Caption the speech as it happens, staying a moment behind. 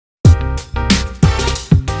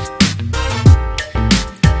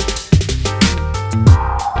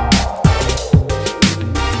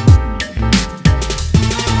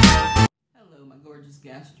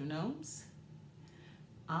Homes.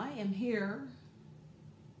 I am here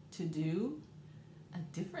to do a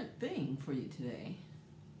different thing for you today.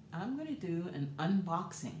 I'm going to do an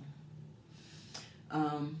unboxing.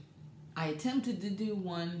 I attempted to do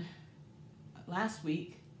one last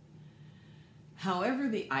week. However,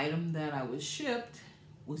 the item that I was shipped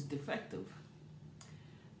was defective.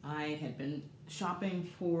 I had been shopping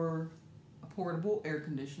for a portable air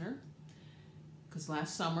conditioner because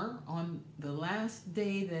last summer, on the last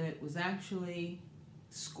day that it was actually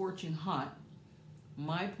scorching hot,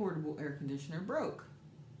 my portable air conditioner broke.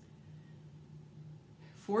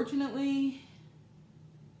 Fortunately,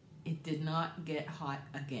 it did not get hot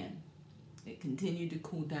again. It continued to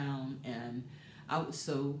cool down, and I was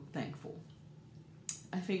so thankful.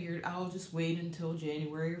 I figured I'll just wait until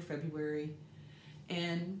January or February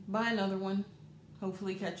and buy another one,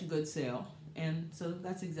 hopefully catch a good sale. And so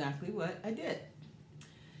that's exactly what I did.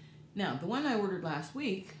 Now, the one I ordered last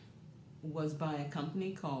week was by a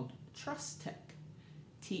company called Trustech,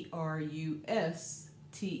 Trustech.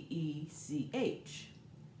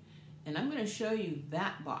 And I'm going to show you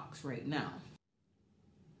that box right now.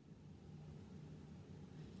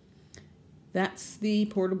 That's the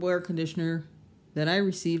portable air conditioner that I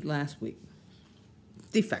received last week.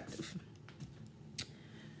 Defective.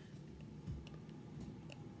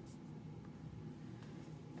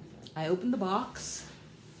 I opened the box,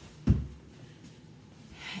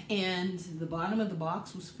 and the bottom of the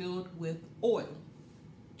box was filled with oil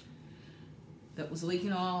that was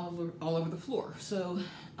leaking all over the floor. So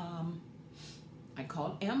I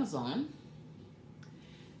called Amazon,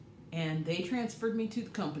 and they transferred me to the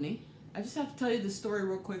company. I just have to tell you the story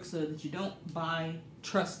real quick so that you don't buy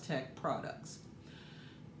Trustech products.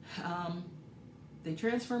 They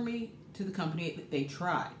transferred me to the company. They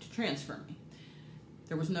tried to transfer me.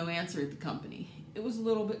 There was no answer at the company. It was a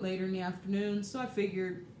little bit later in the afternoon, so I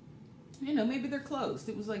figured, you know, maybe they're closed.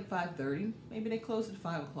 It was like 5:30. Maybe they closed at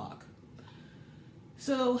 5 o'clock.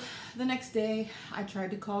 So the next day, I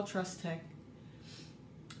tried to call Trustech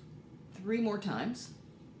 3 more times.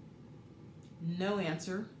 No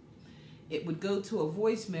answer. It would go to a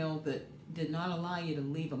voicemail that did not allow you to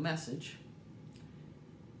leave a message.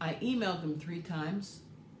 I emailed them 3 times.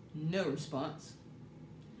 No response.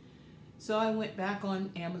 So I went back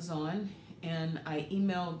on Amazon and I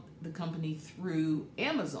emailed the company through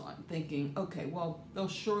Amazon thinking, okay, well, they'll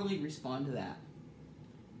surely respond to that.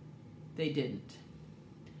 They didn't.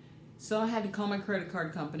 So I had to call my credit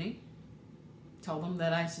card company, tell them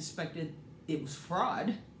that I suspected it was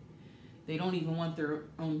fraud. They don't even want their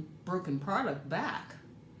own broken product back.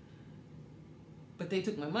 But they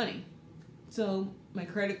took my money. So my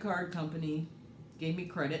credit card company gave me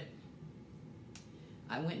credit.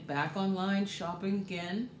 I went back online shopping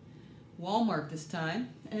again, Walmart this time,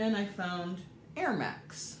 and I found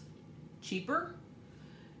Airemax, cheaper,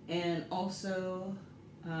 and also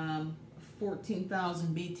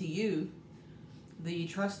 14,000 BTU. The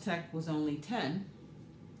Trustech was only 10,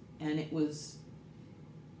 and it was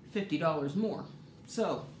 $50 more.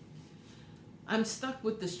 So I'm stuck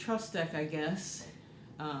with this Trustech, I guess,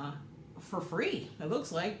 for free, it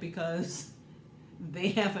looks like, because they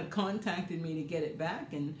haven't contacted me to get it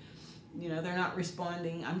back, and you know, they're not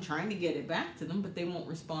responding. I'm trying to get it back to them, but they won't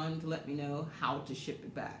respond to let me know how to ship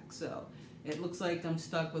it back. So it looks like I'm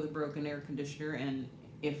stuck with a broken air conditioner, and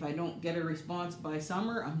if I don't get a response by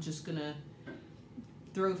summer, I'm just gonna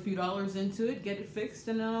throw a few dollars into it, get it fixed,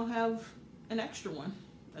 and then I'll have an extra one.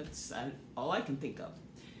 That's all I can think of.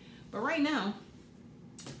 But right now,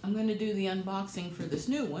 I'm gonna do the unboxing for this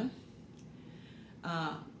new one.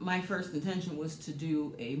 My first intention was to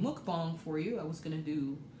do a mukbang for you. I was going to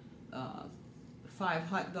do 5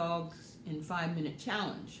 hot dogs in 5-minute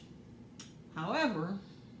challenge. However,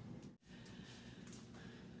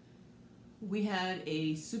 we had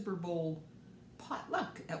a Super Bowl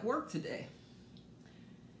potluck at work today,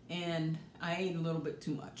 and I ate a little bit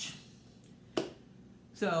too much.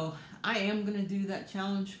 So I am going to do that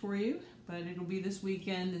challenge for you, but it'll be this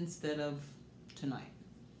weekend instead of tonight.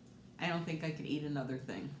 I don't think I could eat another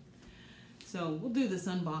thing. So we'll do this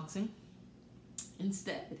unboxing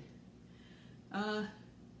instead.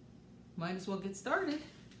 Might as well get started.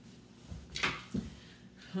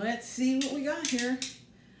 Let's see what we got here.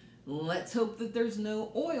 Let's hope that there's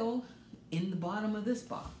no oil in the bottom of this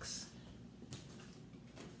box.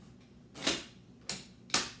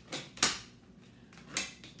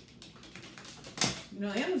 You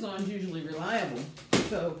know, Amazon's usually reliable,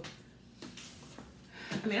 so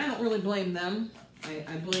I mean, I don't really blame them.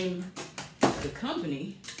 I blame the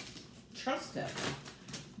company, Trustech.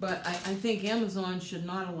 But I think Amazon should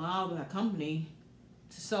not allow that company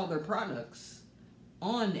to sell their products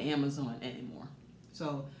on Amazon anymore.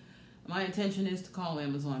 So my intention is to call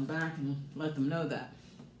Amazon back and let them know that.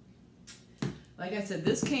 Like I said,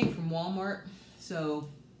 this came from Walmart, so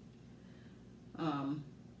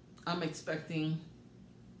I'm expecting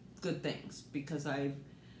good things because I've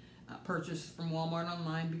purchased from Walmart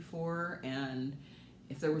online before, and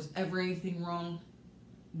if there was ever anything wrong,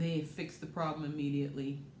 they fixed the problem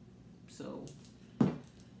immediately. So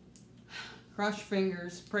cross your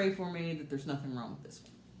fingers, pray for me that there's nothing wrong with this one.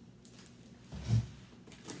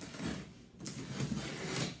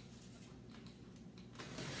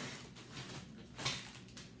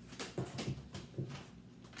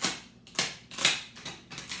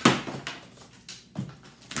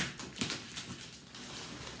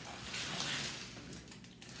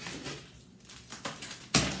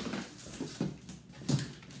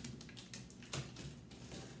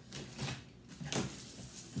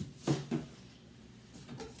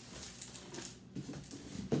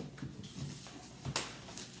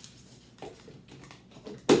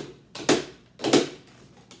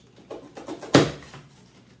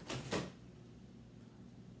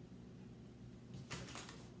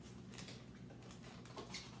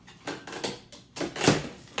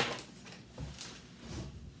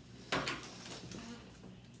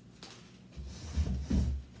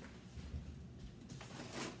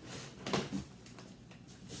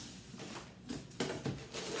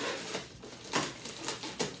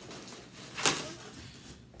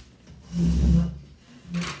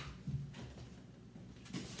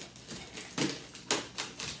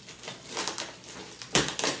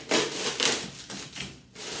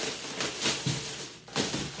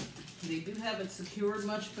 They do have it secured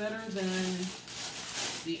much better than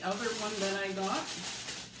the other one that I got.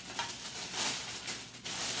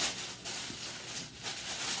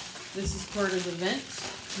 This is part of the vent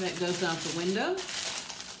that goes out the window.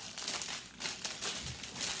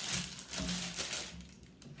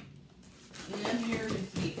 And here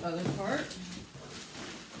is the other part.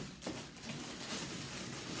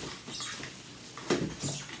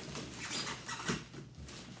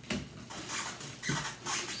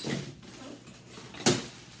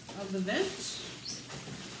 Of the vent.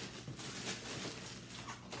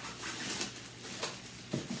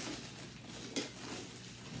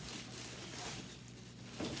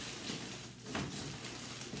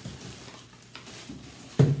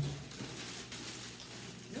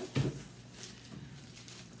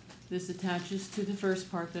 This attaches to the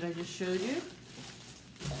first part that I just showed you.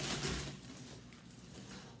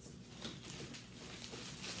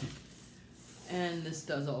 And this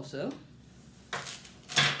does also.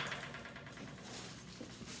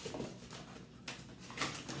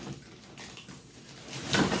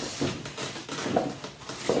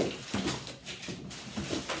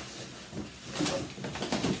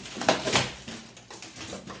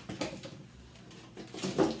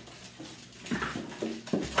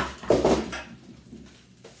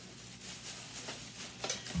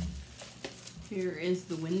 Here is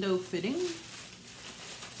the window fitting.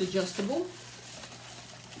 It's adjustable.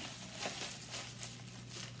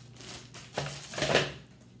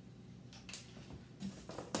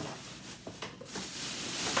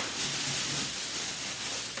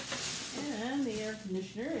 And the air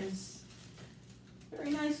conditioner is a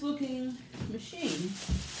very nice looking machine.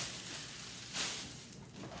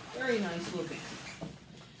 Very nice looking.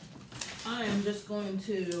 I am just going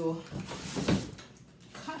to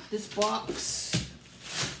cut this box.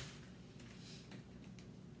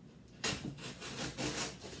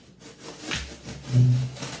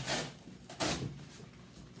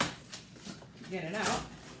 Get it out.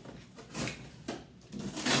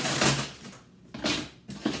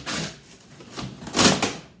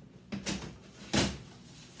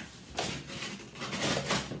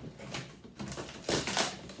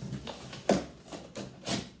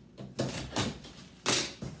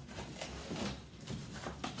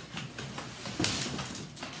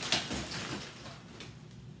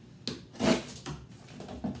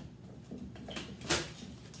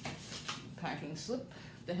 Packing slip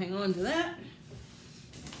to hang on to that.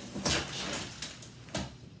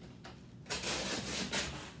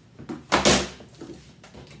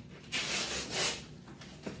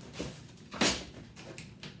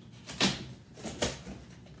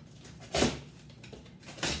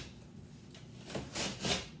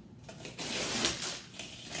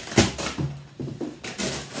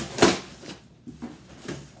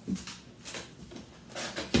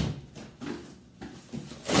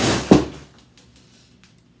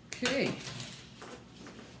 Okay.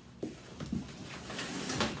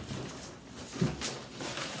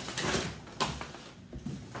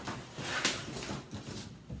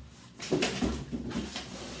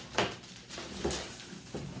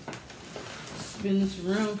 spin this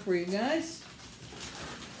around for you guys.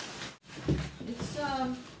 It's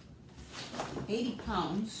 80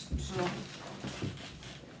 pounds, so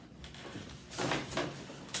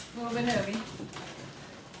a little bit heavy.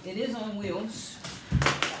 It is on wheels.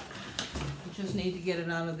 We just need to get it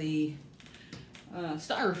out of the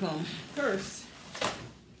styrofoam first.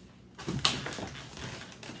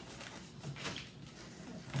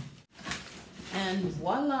 And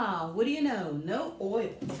voila, what do you know? No oil.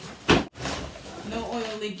 No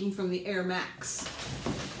oil leaking from the Airemax.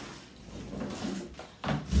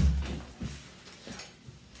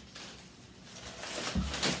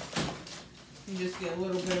 You just get a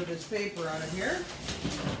little bit of this paper out of here.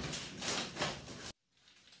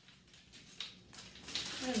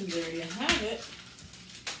 And there you have it.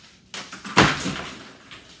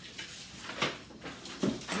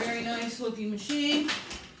 Very nice looking machine.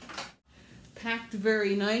 Packed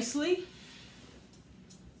very nicely.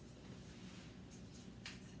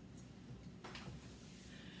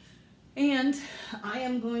 And I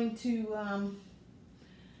am going to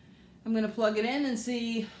plug it in and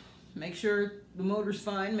see, make sure the motor's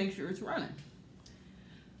fine, make sure it's running.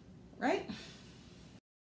 Right?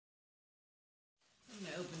 I'm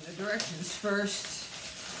going to open the directions first.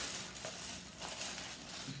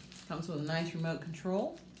 Comes with a nice remote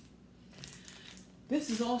control.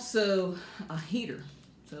 This is also a heater,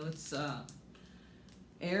 so it's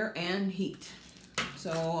air and heat.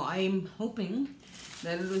 So I'm hoping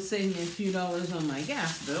that it'll save me a few dollars on my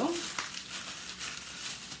gas bill.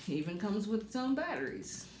 It even comes with its own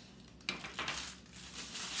batteries.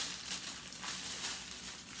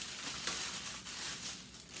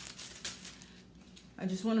 I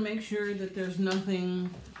just want to make sure that there's nothing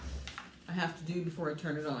I have to do before I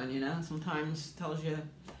turn it on, you know? Sometimes it tells you,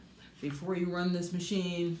 before you run this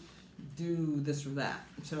machine, do this or that.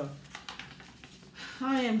 So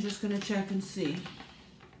I am just going to check and see.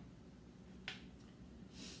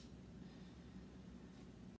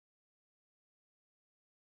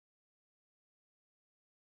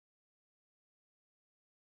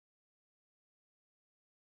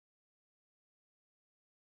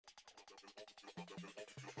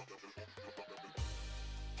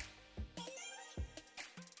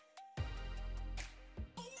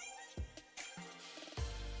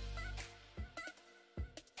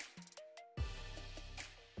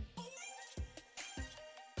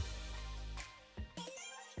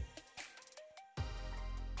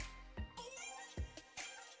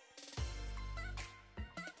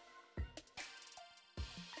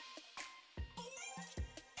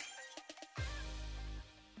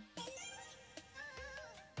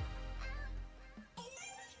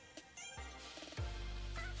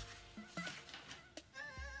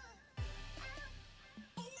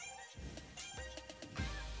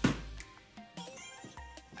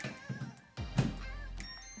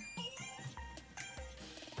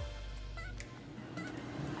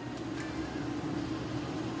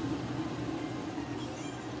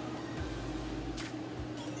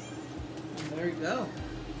 There you go.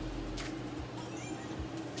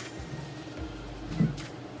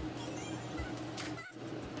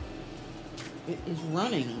 It is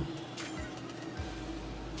running.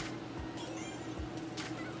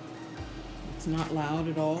 It's not loud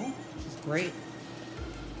at all, which is great.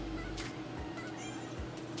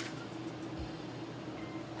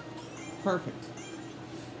 Perfect.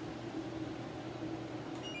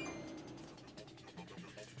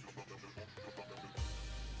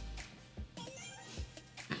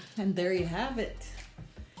 And there you have it,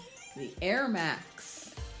 the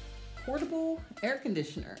Airemax portable air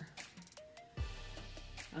conditioner.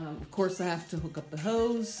 Of course, I have to hook up the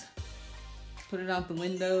hose, put it out the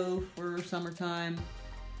window for summertime.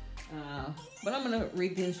 But I'm gonna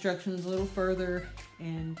read the instructions a little further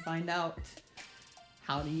and find out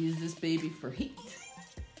how to use this baby for heat.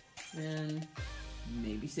 And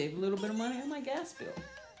maybe save a little bit of money on my gas bill,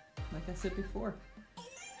 like I said before.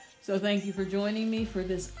 So thank you for joining me for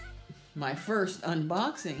this, my first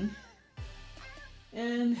unboxing.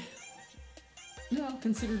 And, you know,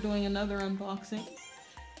 consider doing another unboxing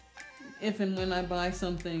if and when I buy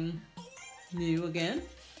something new again.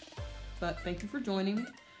 But thank you for joining me.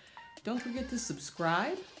 Don't forget to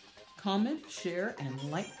subscribe, comment, share, and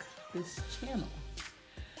like this channel.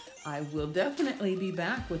 I will definitely be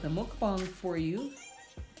back with a mukbang for you.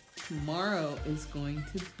 Tomorrow is going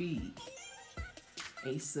to be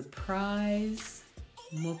a surprise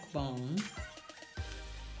mukbang.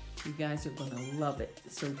 You guys are gonna love it.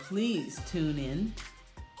 So please tune in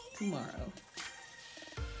tomorrow.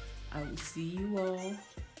 I will see you all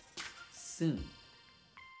soon.